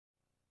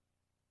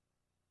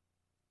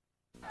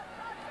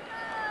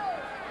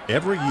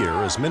Every year,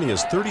 as many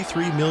as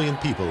 33 million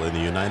people in the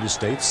United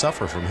States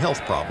suffer from health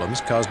problems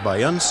caused by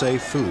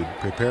unsafe food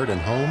prepared in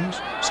homes,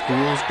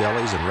 schools,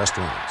 delis, and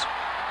restaurants.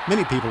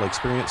 Many people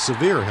experience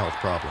severe health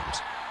problems,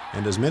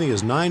 and as many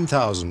as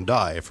 9,000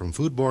 die from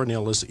foodborne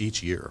illness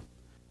each year.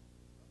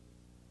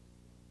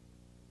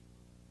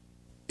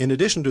 In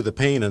addition to the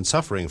pain and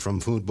suffering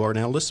from foodborne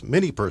illness,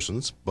 many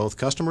persons, both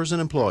customers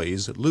and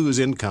employees, lose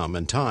income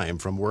and time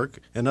from work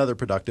and other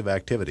productive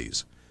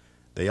activities.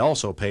 They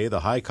also pay the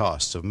high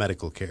costs of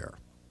medical care.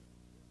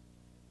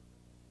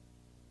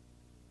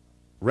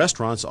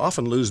 Restaurants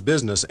often lose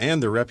business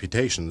and their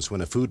reputations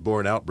when a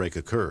foodborne outbreak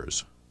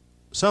occurs.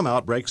 Some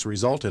outbreaks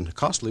result in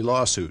costly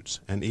lawsuits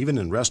and even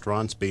in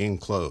restaurants being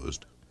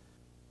closed.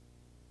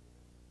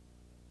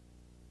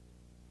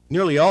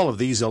 Nearly all of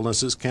these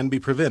illnesses can be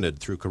prevented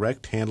through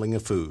correct handling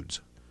of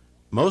foods.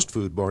 Most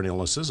foodborne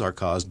illnesses are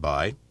caused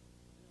by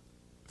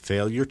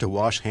failure to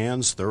wash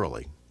hands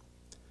thoroughly,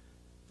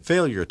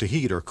 failure to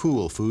heat or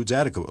cool foods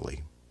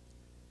adequately,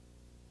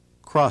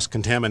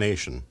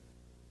 cross-contamination.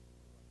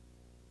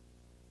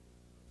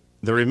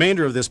 The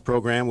remainder of this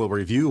program will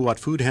review what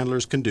food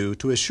handlers can do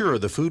to assure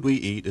the food we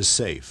eat is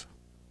safe.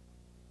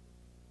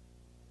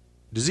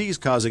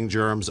 Disease-causing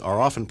germs are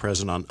often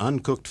present on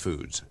uncooked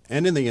foods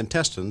and in the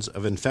intestines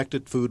of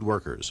infected food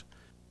workers.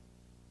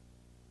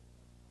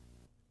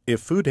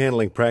 If food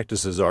handling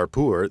practices are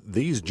poor,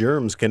 these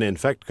germs can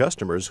infect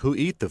customers who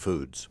eat the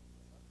foods.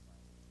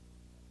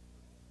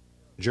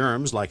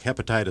 Germs like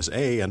hepatitis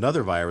A and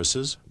other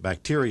viruses,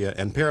 bacteria,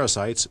 and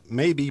parasites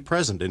may be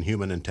present in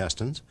human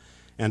intestines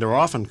and are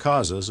often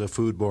causes of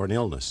foodborne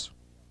illness.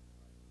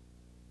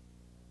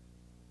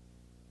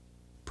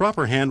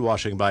 Proper hand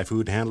washing by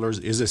food handlers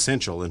is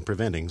essential in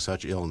preventing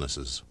such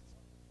illnesses.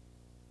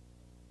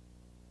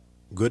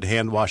 Good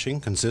hand washing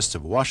consists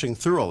of washing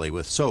thoroughly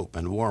with soap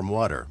and warm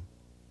water.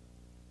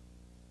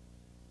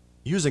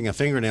 Using a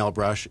fingernail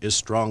brush is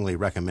strongly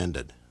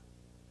recommended.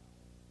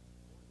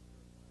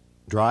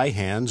 Dry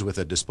hands with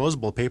a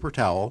disposable paper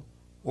towel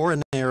or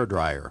an air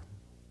dryer.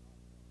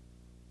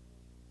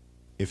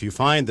 If you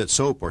find that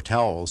soap or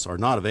towels are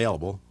not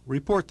available,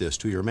 report this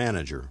to your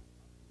manager.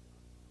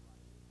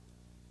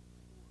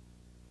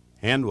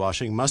 Hand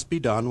washing must be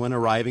done when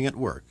arriving at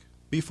work,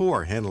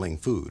 before handling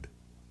food.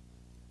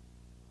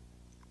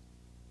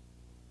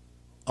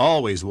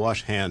 Always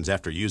wash hands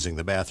after using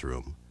the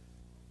bathroom.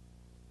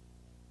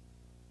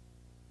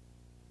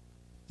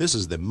 This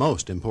is the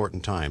most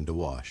important time to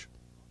wash.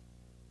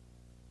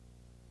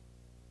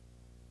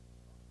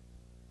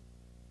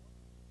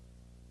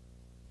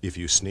 If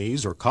you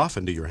sneeze or cough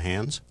into your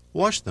hands,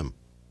 wash them.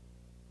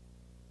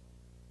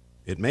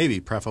 It may be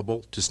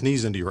preferable to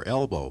sneeze into your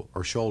elbow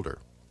or shoulder.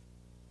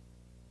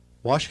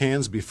 Wash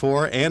hands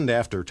before and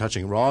after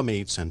touching raw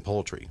meats and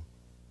poultry.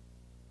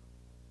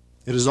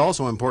 It is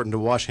also important to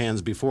wash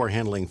hands before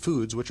handling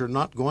foods which are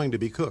not going to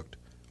be cooked,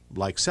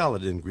 like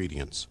salad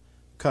ingredients,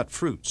 cut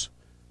fruits,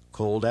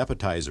 cold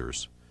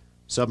appetizers,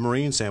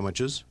 submarine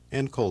sandwiches,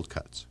 and cold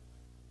cuts.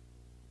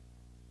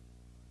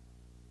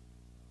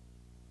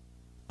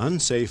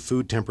 Unsafe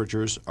food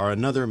temperatures are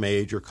another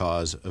major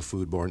cause of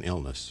foodborne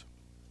illness.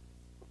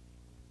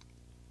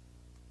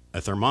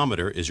 A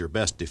thermometer is your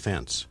best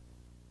defense.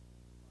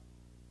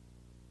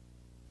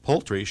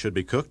 Poultry should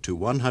be cooked to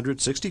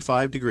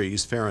 165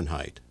 degrees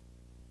Fahrenheit.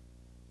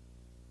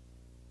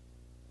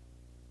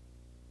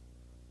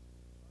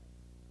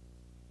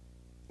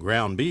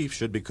 Ground beef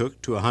should be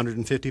cooked to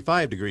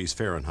 155 degrees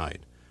Fahrenheit,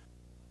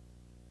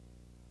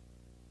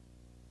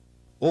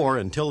 or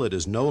until it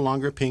is no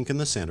longer pink in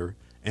the center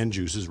and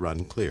juices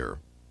run clear.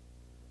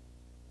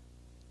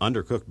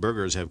 Undercooked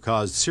burgers have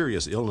caused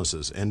serious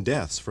illnesses and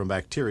deaths from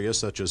bacteria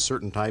such as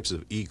certain types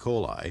of E.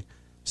 coli,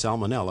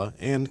 Salmonella,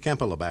 and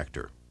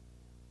Campylobacter.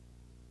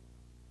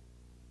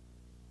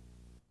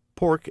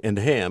 Pork and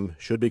ham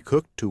should be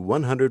cooked to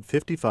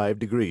 155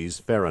 degrees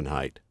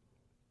Fahrenheit.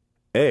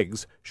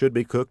 Eggs should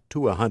be cooked to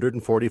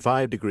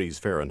 145 degrees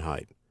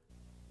Fahrenheit.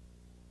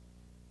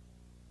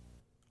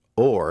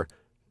 Or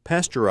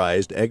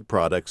pasteurized egg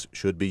products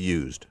should be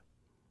used.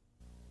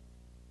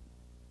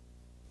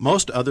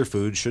 Most other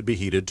foods should be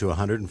heated to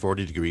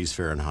 140 degrees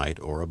Fahrenheit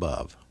or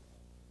above.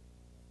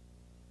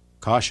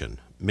 Caution: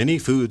 many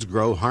foods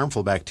grow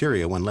harmful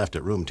bacteria when left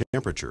at room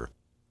temperature.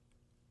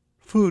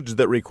 Foods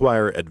that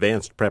require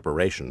advanced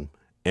preparation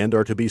and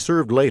are to be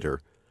served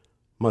later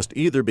must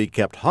either be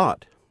kept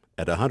hot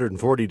at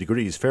 140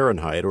 degrees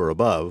Fahrenheit or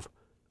above,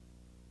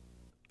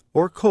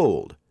 or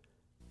cold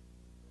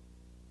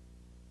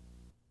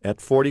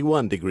at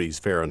 41 degrees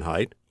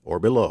Fahrenheit or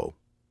below.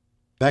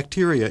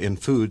 Bacteria in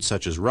foods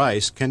such as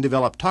rice can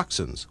develop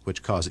toxins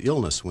which cause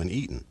illness when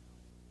eaten.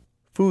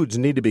 Foods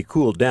need to be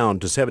cooled down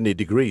to 70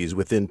 degrees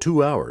within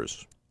 2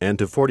 hours and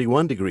to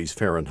 41 degrees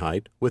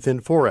Fahrenheit within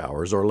 4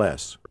 hours or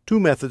less. Two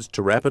methods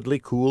to rapidly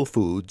cool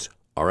foods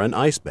are an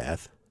ice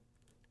bath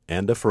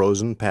and a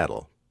frozen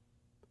paddle.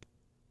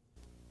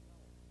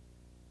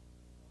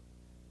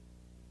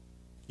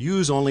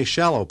 Use only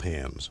shallow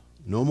pans,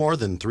 no more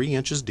than 3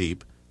 inches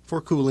deep,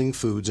 for cooling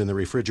foods in the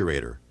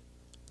refrigerator.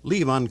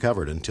 Leave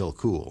uncovered until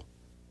cool.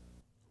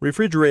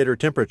 Refrigerator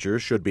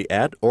temperatures should be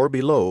at or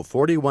below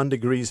 41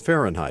 degrees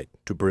Fahrenheit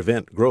to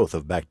prevent growth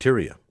of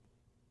bacteria.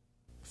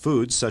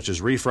 Foods such as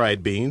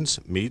refried beans,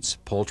 meats,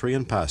 poultry,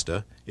 and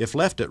pasta, if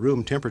left at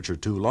room temperature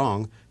too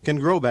long, can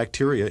grow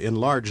bacteria in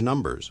large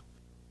numbers.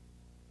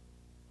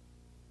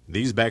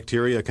 These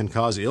bacteria can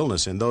cause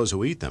illness in those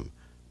who eat them,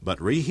 but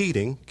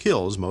reheating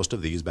kills most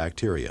of these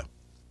bacteria.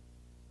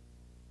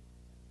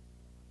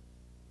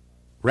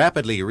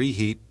 Rapidly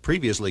reheat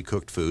previously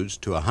cooked foods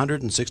to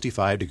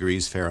 165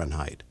 degrees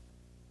Fahrenheit.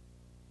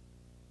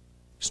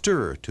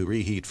 Stir to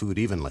reheat food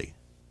evenly.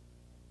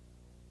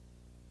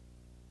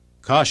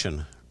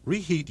 Caution: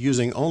 reheat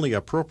using only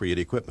appropriate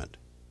equipment.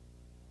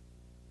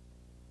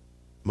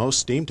 Most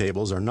steam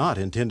tables are not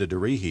intended to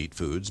reheat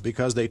foods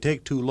because they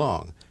take too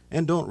long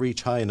and don't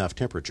reach high enough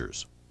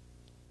temperatures.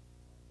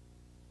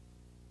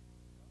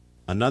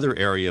 Another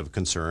area of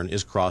concern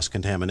is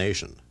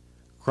cross-contamination.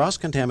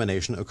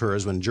 Cross-contamination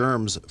occurs when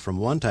germs from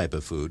one type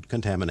of food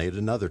contaminate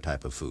another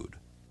type of food.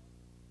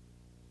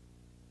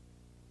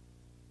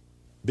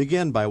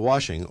 Begin by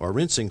washing or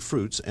rinsing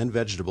fruits and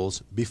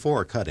vegetables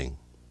before cutting.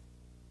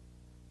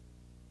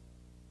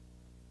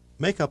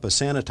 Make up a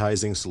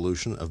sanitizing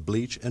solution of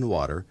bleach and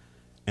water,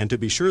 and to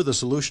be sure the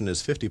solution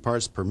is 50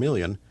 parts per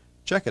million,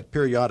 check it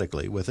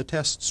periodically with a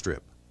test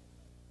strip.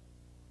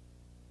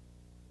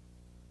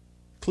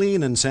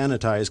 Clean and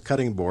sanitize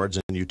cutting boards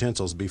and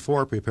utensils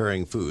before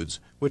preparing foods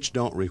which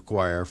don't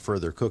require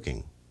further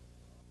cooking.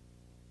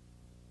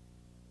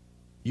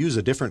 Use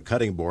a different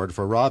cutting board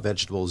for raw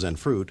vegetables and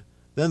fruit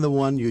than the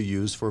one you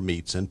use for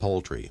meats and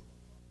poultry.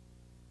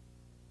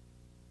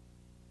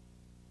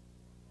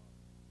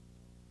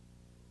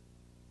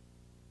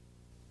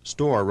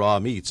 Store raw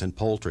meats and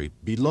poultry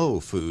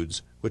below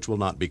foods which will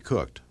not be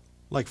cooked,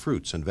 like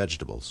fruits and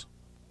vegetables.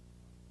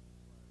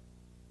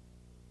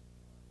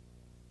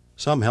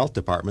 Some health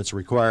departments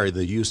require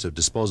the use of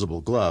disposable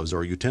gloves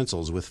or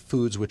utensils with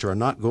foods which are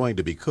not going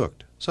to be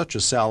cooked, such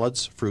as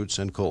salads, fruits,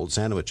 and cold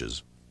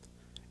sandwiches.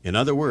 In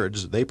other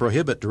words, they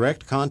prohibit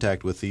direct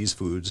contact with these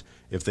foods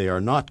if they are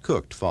not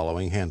cooked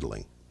following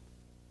handling.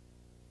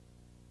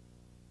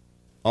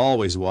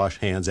 Always wash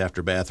hands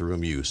after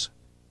bathroom use.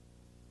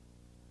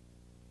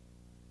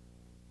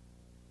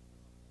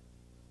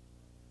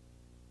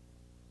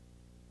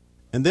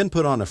 And then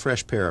put on a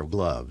fresh pair of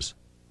gloves.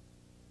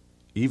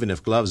 Even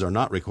if gloves are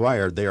not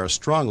required, they are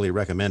strongly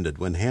recommended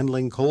when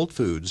handling cold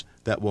foods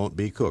that won't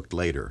be cooked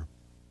later.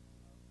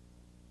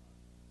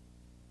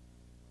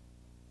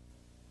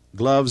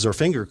 Gloves or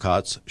finger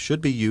cots should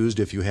be used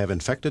if you have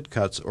infected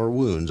cuts or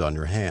wounds on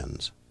your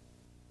hands.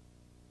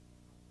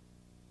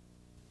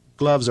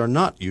 Gloves are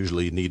not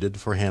usually needed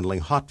for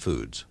handling hot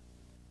foods.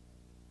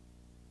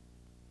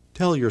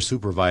 Tell your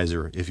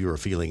supervisor if you are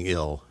feeling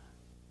ill.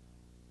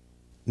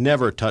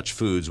 Never touch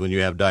foods when you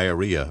have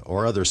diarrhea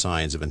or other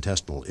signs of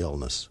intestinal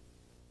illness.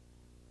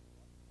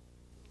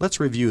 Let's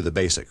review the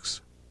basics.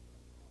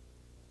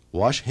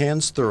 Wash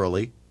hands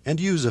thoroughly and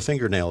use a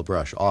fingernail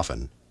brush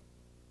often.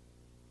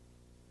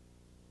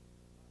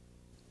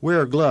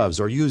 Wear gloves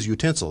or use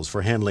utensils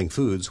for handling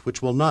foods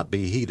which will not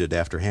be heated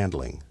after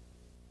handling.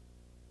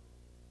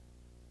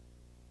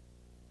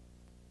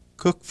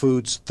 Cook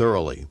foods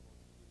thoroughly.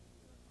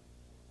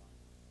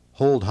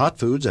 Hold hot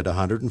foods at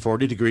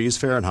 140 degrees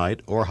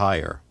Fahrenheit or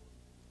higher.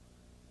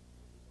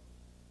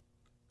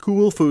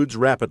 Cool foods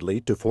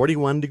rapidly to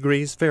 41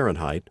 degrees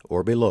Fahrenheit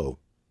or below.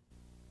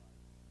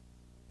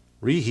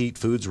 Reheat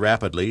foods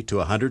rapidly to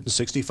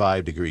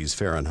 165 degrees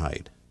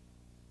Fahrenheit.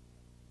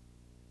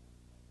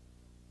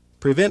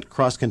 Prevent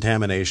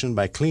cross-contamination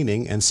by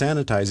cleaning and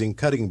sanitizing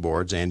cutting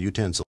boards and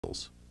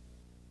utensils.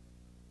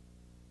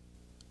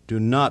 Do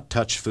not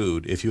touch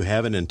food if you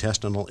have an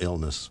intestinal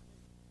illness.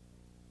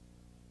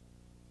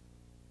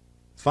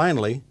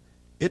 Finally,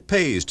 it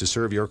pays to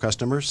serve your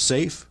customers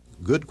safe,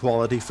 good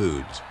quality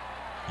foods.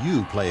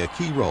 You play a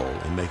key role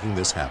in making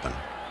this happen.